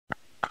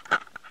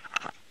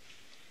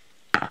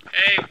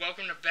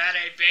welcome to Bad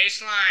A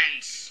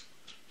Basslines.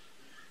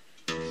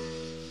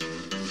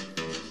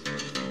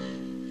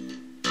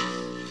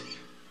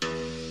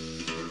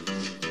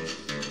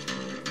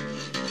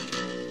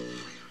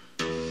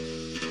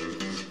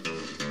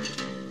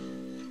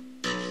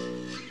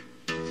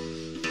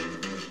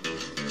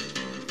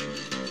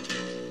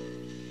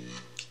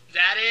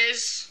 That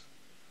is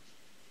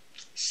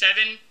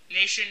Seven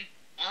Nation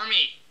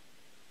Army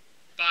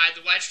by the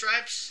White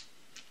Stripes.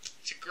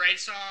 It's a great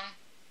song.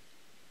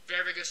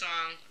 Very, very good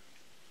song.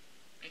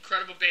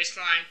 Incredible bass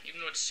line,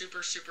 even though it's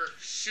super simple.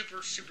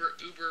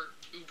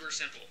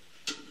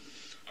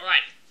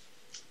 Alright,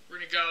 we're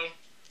gonna go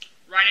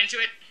right into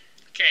it.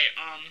 Okay,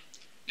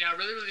 now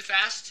really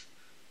fast.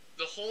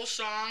 The whole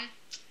song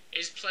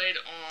is played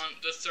on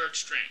the 3rd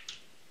string.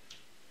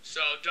 So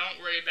don't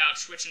worry about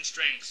switching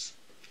strings.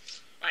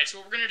 Alright, so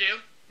what we're gonna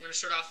do, we're gonna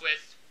start off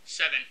with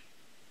 7.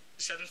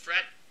 The 7th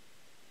fret.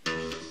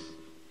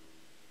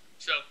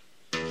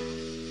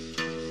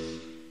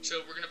 So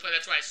we're going to play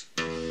that twice.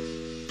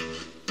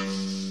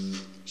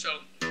 So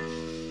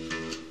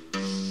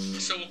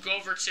we'll go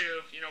over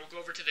to, we'll go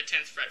over to the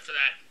 10th fret for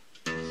that.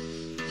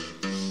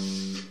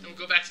 Then we'll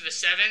go back to the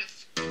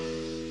 7th.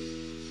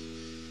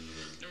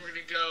 Then we're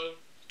going to go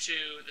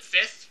to the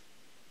 5th.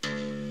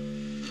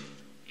 And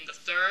the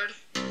 3rd.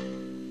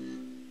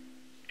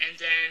 And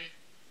then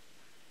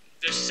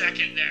the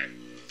 2nd there.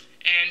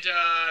 And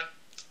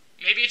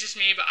maybe it's just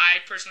me, but I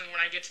personally, when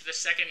I get to the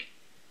second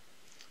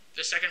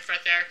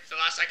fret there, the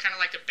last, I kind of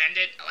like to bend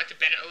it. I like to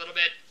bend it a little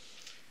bit.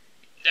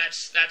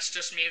 That's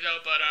just me though,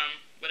 but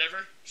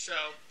whatever. So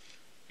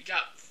we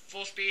got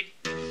full speed.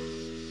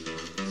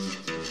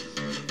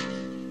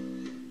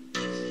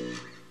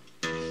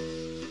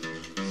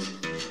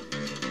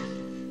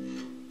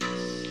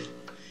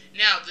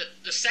 Now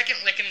the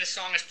second lick in the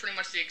song is pretty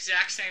much the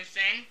exact same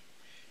thing,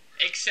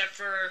 except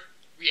for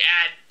we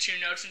add 2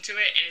 notes into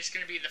it, and it's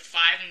going to be the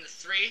 5 and the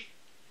 3.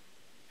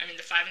 I mean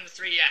the 5 and the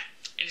 3, yeah.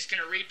 And it's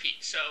going to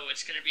repeat, so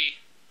it's going to be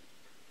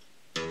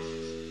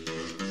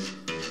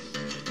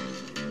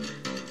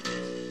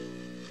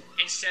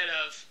instead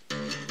of,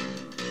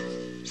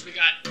 so we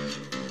got,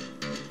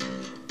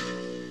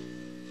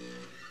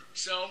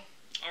 so,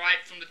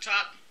 alright, from the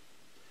top,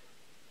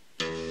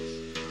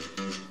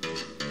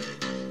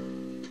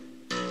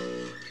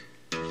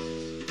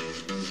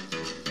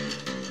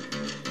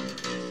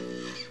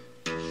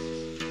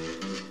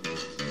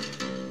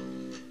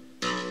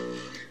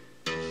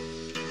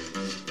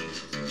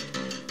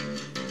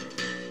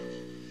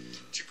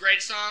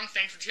 great song.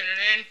 Thanks for tuning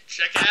in.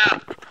 Check it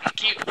out. And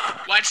keep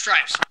White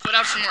Stripes. Put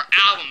out some more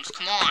albums.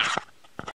 Come on.